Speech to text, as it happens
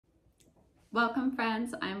Welcome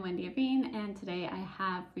friends, I'm Wendy Aveen and today I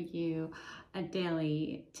have for you a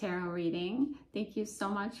daily tarot reading. Thank you so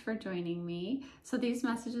much for joining me. So these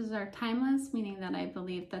messages are timeless, meaning that I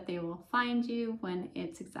believe that they will find you when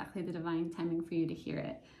it's exactly the divine timing for you to hear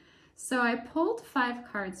it. So I pulled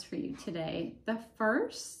 5 cards for you today. The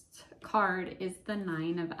first card is the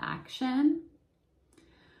 9 of Action.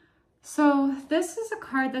 So this is a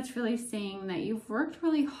card that's really saying that you've worked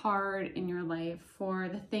really hard in your life for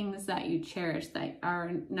the things that you cherish, that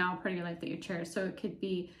are now part of your life that you cherish. So it could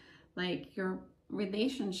be like your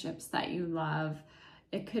relationships that you love.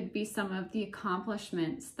 It could be some of the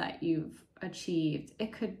accomplishments that you've achieved.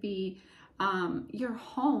 It could be your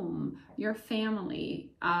home, your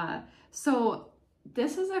family. So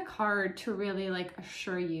this is a card to really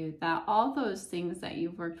assure you that all those things that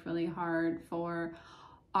you've worked really hard for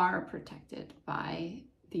are protected by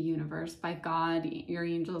the universe, by God, your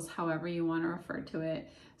angels, however you want to refer to it.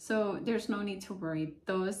 So there's no need to worry.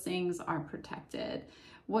 Those things are protected.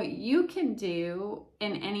 What you can do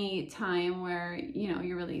in any time where,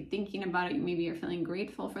 you're really thinking about it, maybe you're feeling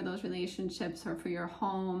grateful for those relationships or for your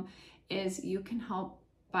home, is you can help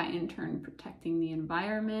by in turn protecting the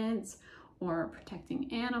environment or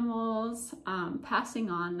protecting animals, passing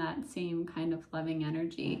on that same kind of loving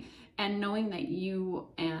energy, and knowing that you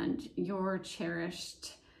and your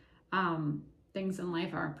cherished things in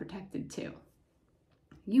life are protected too.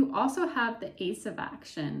 You also have the Ace of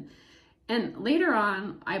Action. And later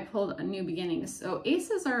on, I pulled a new beginning. So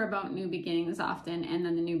aces are about new beginnings often, and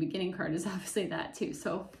then the new beginning card is obviously that too.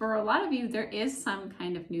 So for a lot of you, there is some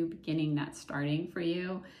kind of new beginning that's starting for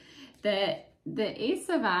you. The Ace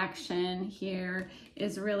of Action here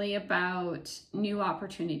is really about new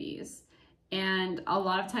opportunities. And a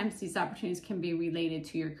lot of times these opportunities can be related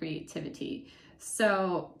to your creativity.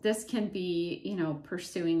 So this can be,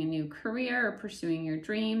 pursuing a new career or pursuing your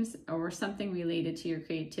dreams or something related to your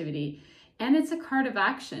creativity. And it's a card of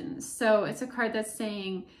action. So it's a card that's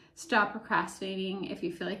saying, stop procrastinating if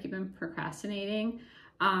you feel like you've been procrastinating.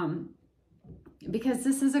 Because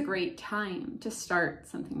this is a great time to start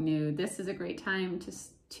something new. This is a great time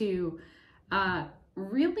to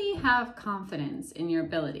really have confidence in your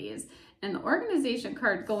abilities. And the organization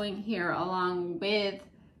card going here along with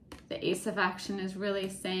the Ace of Action is really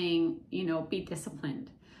saying, be disciplined.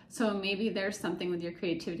 So maybe there's something with your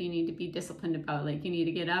creativity you need to be disciplined about, like you need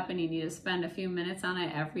to get up and you need to spend a few minutes on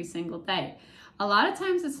it every single day. A lot of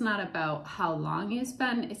times it's not about how long you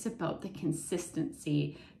spend, it's about the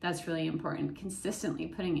consistency that's really important, consistently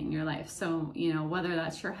putting it in your life. So, whether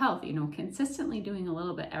that's your health, consistently doing a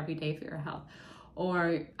little bit every day for your health.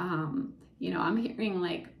 Or, I'm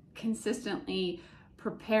hearing consistently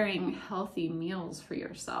preparing healthy meals for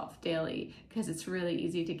yourself daily, because it's really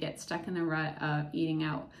easy to get stuck in the rut of eating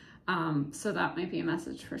out. So that might be a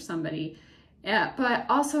message for somebody. Yeah, but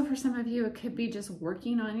also for some of you, it could be just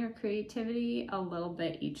working on your creativity a little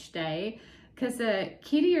bit each day, because the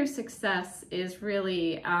key to your success is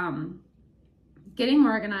really getting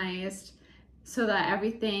organized so that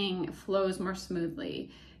everything flows more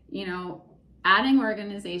smoothly. Adding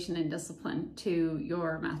organization and discipline to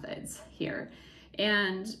your methods here.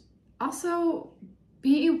 And also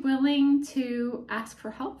be willing to ask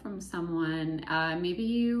for help from someone. Maybe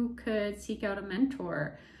you could seek out a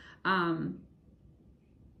mentor,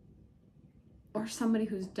 or somebody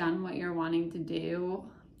who's done what you're wanting to do.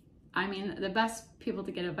 I mean, the best people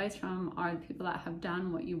to get advice from are the people that have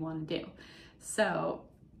done what you want to do. So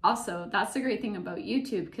also, that's the great thing about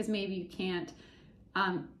YouTube, because maybe you can't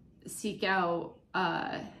seek out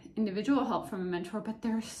individual help from a mentor, but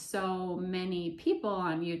there's so many people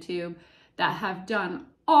on YouTube that have done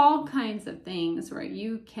all kinds of things where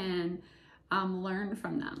you can learn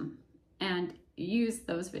from them and use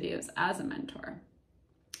those videos as a mentor.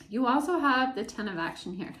 You also have the 10 of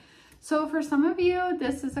Action here. So for some of you,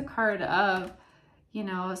 this is a card of,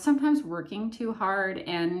 sometimes working too hard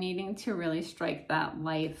and needing to really strike that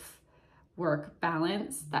life-work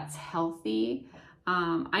balance that's healthy.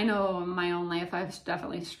 I know in my own life, I've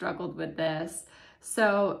definitely struggled with this.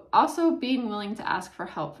 So also being willing to ask for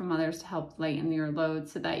help from others to help lighten your load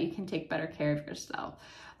so that you can take better care of yourself.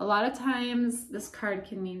 A lot of times this card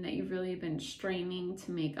can mean that you've really been straining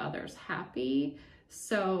to make others happy.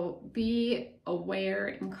 So be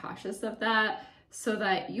aware and cautious of that, so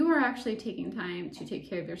that you are actually taking time to take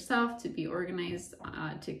care of yourself, to be organized,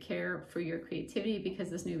 to care for your creativity, because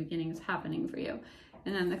this new beginning is happening for you.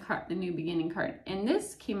 And then the new beginning card. And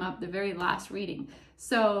this came up the very last reading.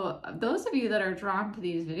 So those of you that are drawn to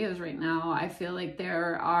these videos right now, I feel like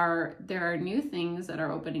there are new things that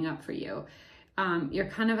are opening up for you. You're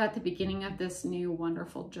kind of at the beginning of this new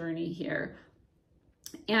wonderful journey here.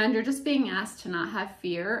 And you're just being asked to not have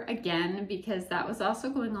fear again, because that was also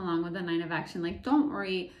going along with the 9 of action. Like, don't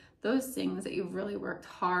worry, those things that you've really worked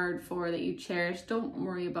hard for, that you cherish, don't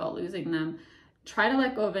worry about losing them. Try to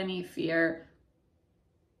let go of any fear.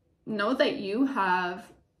 Know that you have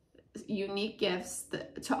unique gifts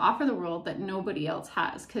to offer the world that nobody else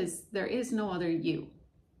has, because there is no other you.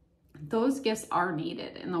 Those gifts are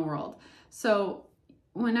needed in the world. So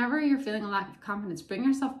whenever you're feeling a lack of confidence, bring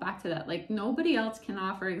yourself back to that. Like, nobody else can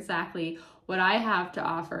offer exactly what I have to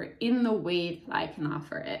offer in the way that I can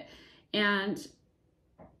offer it. And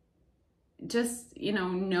just,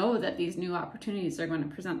 know that these new opportunities are going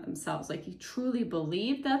to present themselves. Like, you truly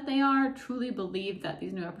believe that they are, truly believe that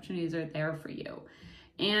these new opportunities are there for you.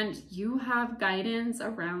 And you have guidance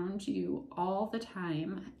around you all the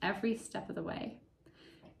time, every step of the way.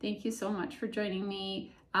 Thank you so much for joining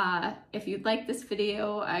me. If you'd like this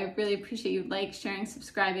video, I really appreciate you sharing,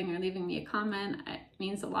 subscribing, or leaving me a comment. It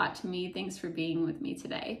means a lot to me. Thanks for being with me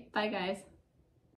today. Bye, guys.